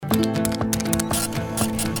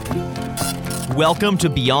Welcome to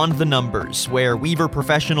Beyond the Numbers, where Weaver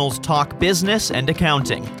professionals talk business and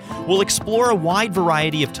accounting. We'll explore a wide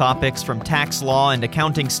variety of topics from tax law and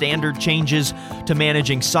accounting standard changes to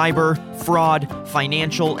managing cyber, fraud,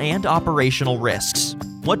 financial, and operational risks.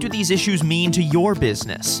 What do these issues mean to your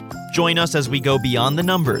business? Join us as we go beyond the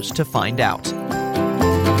numbers to find out.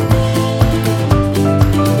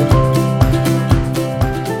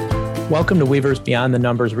 Welcome to Weaver's Beyond the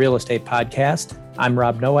Numbers Real Estate Podcast. I'm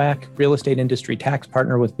Rob Nowak, real estate industry tax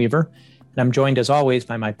partner with Weaver, and I'm joined as always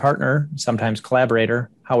by my partner, sometimes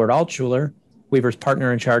collaborator, Howard Altshuler, Weaver's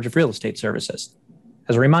partner in charge of real estate services.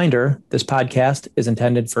 As a reminder, this podcast is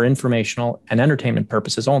intended for informational and entertainment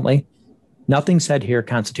purposes only. Nothing said here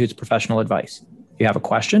constitutes professional advice. If you have a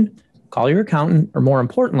question, call your accountant, or more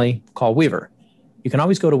importantly, call Weaver. You can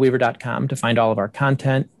always go to weaver.com to find all of our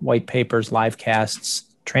content, white papers, live casts,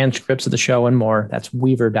 transcripts of the show, and more. That's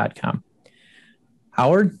weaver.com.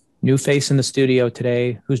 Howard, new face in the studio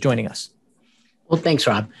today. Who's joining us? Well, thanks,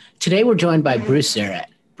 Rob. Today, we're joined by Bruce Zaret.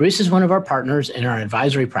 Bruce is one of our partners in our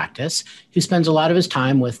advisory practice who spends a lot of his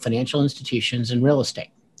time with financial institutions and real estate.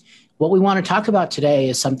 What we want to talk about today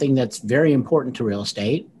is something that's very important to real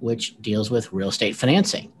estate, which deals with real estate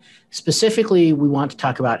financing. Specifically, we want to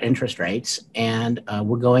talk about interest rates, and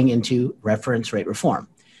we're going into reference rate reform.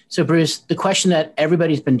 So, Bruce, the question that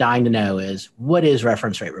everybody's been dying to know is, what is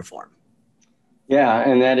reference rate reform? Yeah,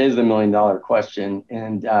 and that is the million-dollar question.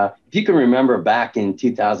 And if you can remember back in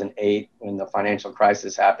 2008 when the financial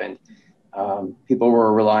crisis happened, people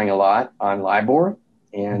were relying a lot on LIBOR.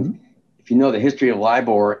 And if you know the history of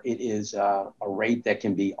LIBOR, it is a rate that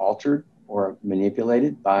can be altered or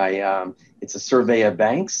manipulated by, it's a survey of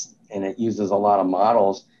banks, and it uses a lot of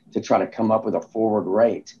models to try to come up with a forward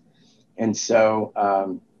rate. And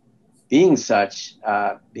so being such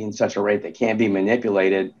a rate that can't be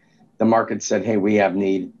manipulated, the market said, hey, we have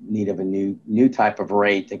need of a new type of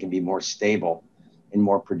rate that can be more stable and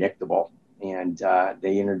more predictable. And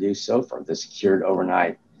they introduced SOFR, the secured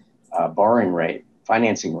overnight borrowing rate,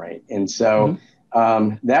 financing rate. And so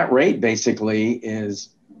that rate basically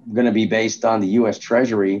is going to be based on the U.S.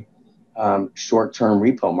 Treasury short-term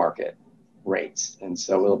repo market rates. And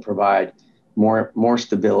so it'll provide more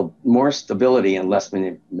stability and less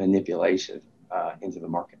manipulation into the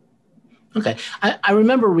market. Okay. I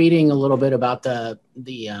remember reading a little bit about the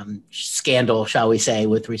scandal, shall we say,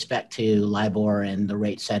 with respect to LIBOR and the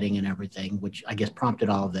rate setting and everything, which I guess prompted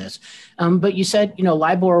all of this. But you said,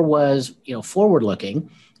 LIBOR was, forward-looking,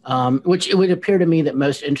 which it would appear to me that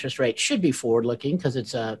most interest rates should be forward-looking because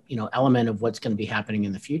it's a, element of what's going to be happening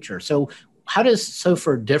in the future. So how does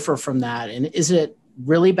SOFR differ from that? And is it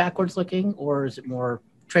really backwards looking, or is it more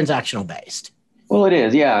transactional based? Well, it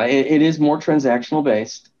is. Yeah, it is more transactional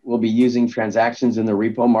based. We'll be using transactions in the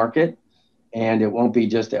repo market, and it won't be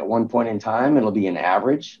just at one point in time. It'll be an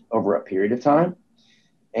average over a period of time.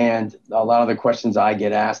 And a lot of the questions I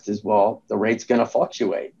get asked is, well, the rate's going to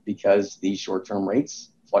fluctuate because these short-term rates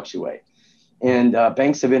fluctuate. And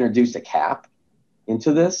banks have introduced a cap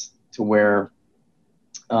into this to where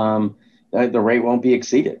the rate won't be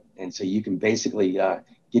exceeded. And so you can basically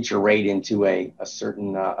get your rate into a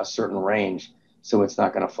certain range, so it's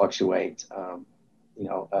not going to fluctuate,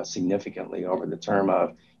 significantly over the term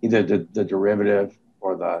of either the derivative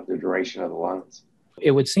or the duration of the loans.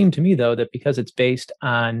 It would seem to me, though, that because it's based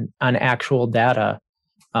on actual data,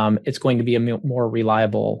 it's going to be a more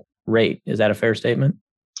reliable rate. Is that a fair statement?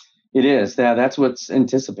 It is. That's what's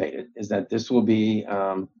anticipated, is that this will be,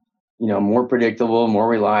 more predictable, more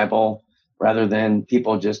reliable, rather than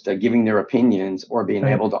people just giving their opinions or being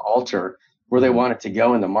able to alter where they want it to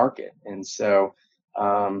go in the market. And so,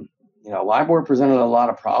 LIBOR presented a lot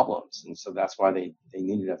of problems. And so that's why they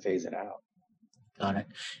needed to phase it out. Got it.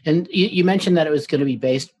 And you mentioned that it was going to be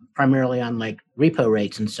based primarily on like repo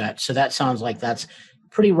rates and such. So that sounds like that's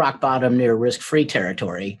pretty rock bottom near risk-free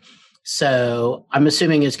territory. So I'm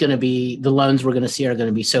assuming it's going to be, the loans we're going to see are going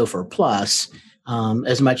to be SOFR plus,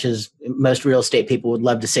 as much as most real estate people would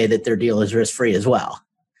love to say that their deal is risk-free as well.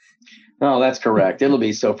 No, that's correct. It'll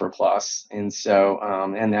be SOFR plus. And so,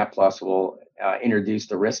 and that plus will introduce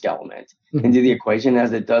the risk element into the equation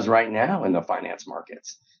as it does right now in the finance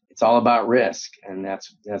markets. It's all about risk, and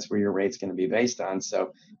that's where your rate's going to be based on.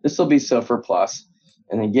 So this will be SOFR plus.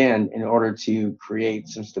 And again, in order to create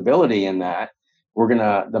some stability in that,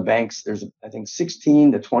 the banks, there's I think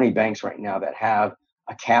 16 to 20 banks right now that have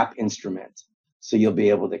a cap instrument. So you'll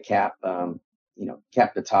be able to cap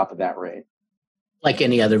the top of that rate. Like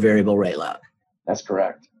any other variable rate loan. That's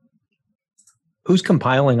correct. Who's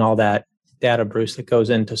compiling all that data, Bruce, that goes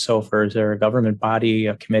into SOFR? Is there a government body,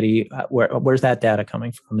 a committee? Where's that data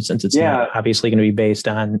coming from? Since it's not obviously going to be based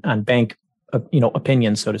on bank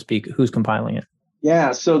opinions, so to speak? Who's compiling it?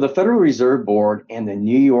 Yeah, so the Federal Reserve Board and the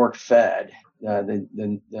New York Fed, the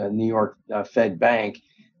New York Fed Bank,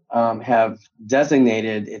 have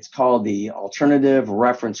designated, it's called the Alternative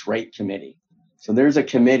Reference Rate Committee. So there's a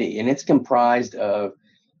committee, and it's comprised of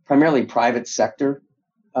primarily private sector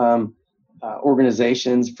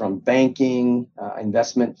organizations, from banking,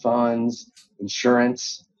 investment funds,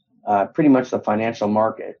 insurance, pretty much the financial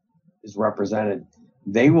market is represented.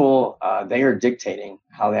 They are dictating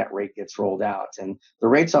how that rate gets rolled out, and the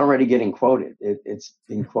rate's already getting quoted. It's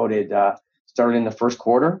being quoted starting in the first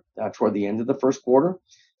quarter, toward the end of the first quarter.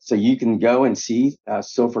 So you can go and see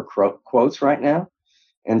SOFR quotes right now.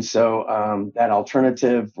 And so that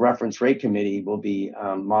alternative reference rate committee will be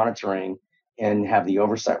monitoring and have the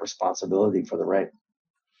oversight responsibility for the rate.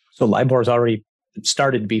 So LIBOR has already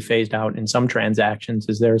started to be phased out in some transactions.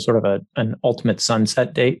 Is there sort of an ultimate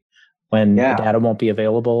sunset date when the data won't be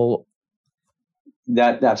available?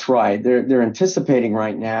 That's right. They're anticipating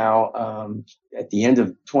right now at the end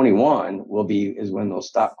of 21 is when they'll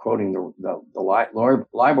stop quoting the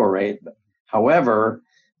LIBOR rate. However,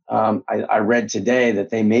 I read today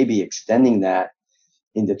that they may be extending that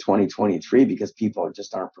into 2023 because people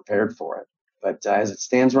just aren't prepared for it. But as it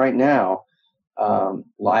stands right now,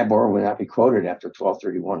 LIBOR will not be quoted after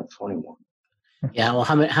 12/31 of 21. Yeah. Well,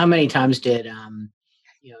 how many times did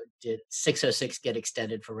 606 get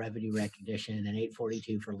extended for revenue recognition and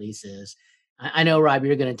 842 for leases? I know, Rob,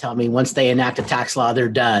 you're going to tell me once they enact a tax law, they're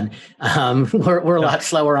done. We're a lot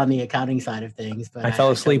slower on the accounting side of things. But I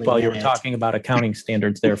fell asleep while you were talking about accounting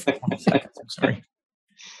standards there for 20 seconds. I'm sorry.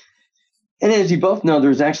 And as you both know,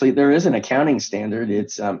 there is an accounting standard.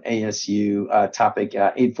 It's ASU topic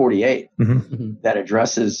 848 that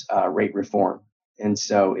addresses rate reform. And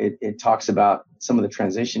so it talks about some of the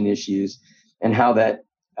transition issues and how that,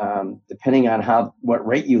 depending on what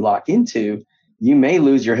rate you lock into, you may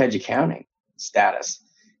lose your hedge accounting status.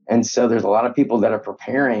 And so there's a lot of people that are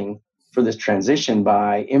preparing for this transition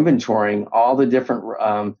by inventorying all the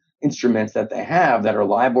different instruments that they have that are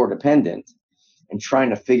LIBOR dependent and trying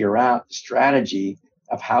to figure out the strategy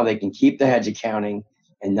of how they can keep the hedge accounting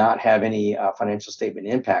and not have any financial statement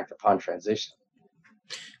impact upon transition.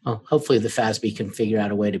 Well, hopefully the FASB can figure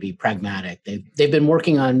out a way to be pragmatic. They've been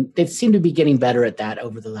working on, they seem to be getting better at that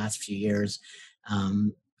over the last few years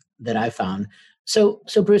that I found. So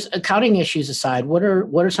Bruce, accounting issues aside, what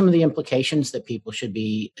are some of the implications that people should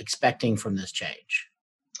be expecting from this change?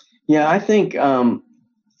 Yeah, I think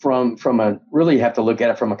really you have to look at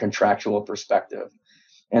it from a contractual perspective.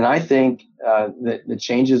 And I think that the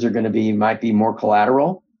changes might be more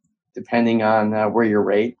collateral, depending on where your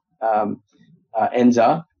rate ends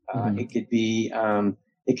up.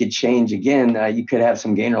 It could change again. You could have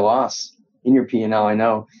some gain or loss in your P&L. I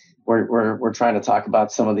know we're trying to talk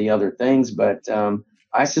about some of the other things, but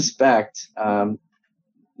I suspect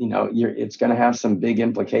it's going to have some big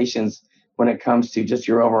implications when it comes to just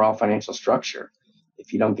your overall financial structure.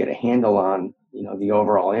 If you don't get a handle on the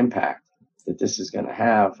overall impact that this is going to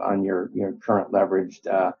have on your current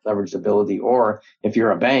leveraged ability, or if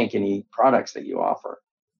you're a bank, any products that you offer.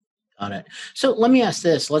 Got it. So let me ask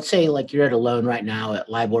this. Let's say like you're at a loan right now at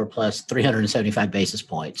LIBOR plus 375 basis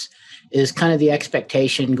points. Is kind of the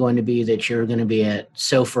expectation going to be that you're going to be at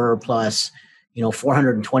SOFR plus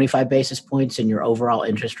 425 basis points and your overall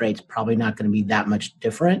interest rate's probably not going to be that much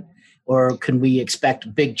different? Or can we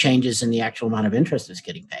expect big changes in the actual amount of interest that's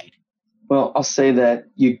getting paid? Well, I'll say that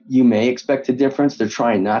you may expect a difference. They're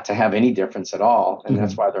trying not to have any difference at all. And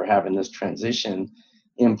that's why they're having this transition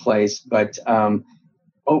in place. But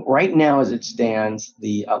right now, as it stands,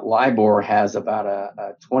 the LIBOR has about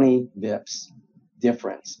a 20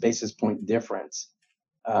 basis point difference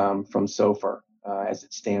from SOFR as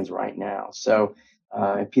it stands right now. So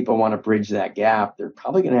if people want to bridge that gap, they're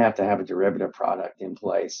probably going to have a derivative product in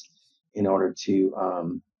place in order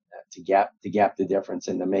to gap the difference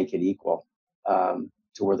and to make it equal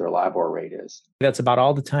to where their LIBOR rate is. That's about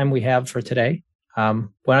all the time we have for today. I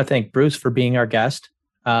want to thank Bruce for being our guest.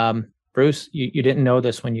 Bruce, you didn't know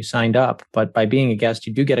this when you signed up, but by being a guest,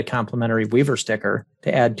 you do get a complimentary Weaver sticker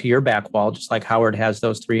to add to your back wall, just like Howard has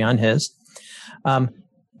those 3 on his.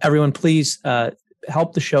 Everyone, please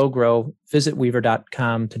help the show grow. Visit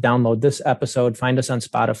Weaver.com to download this episode. Find us on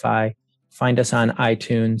Spotify. Find us on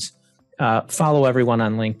iTunes. Follow everyone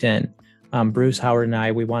on LinkedIn. Bruce, Howard, and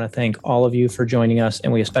I, we want to thank all of you for joining us,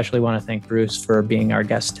 and we especially want to thank Bruce for being our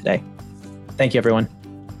guest today. Thank you, everyone.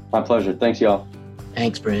 My pleasure. Thanks, y'all.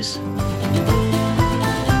 Thanks, Bruce.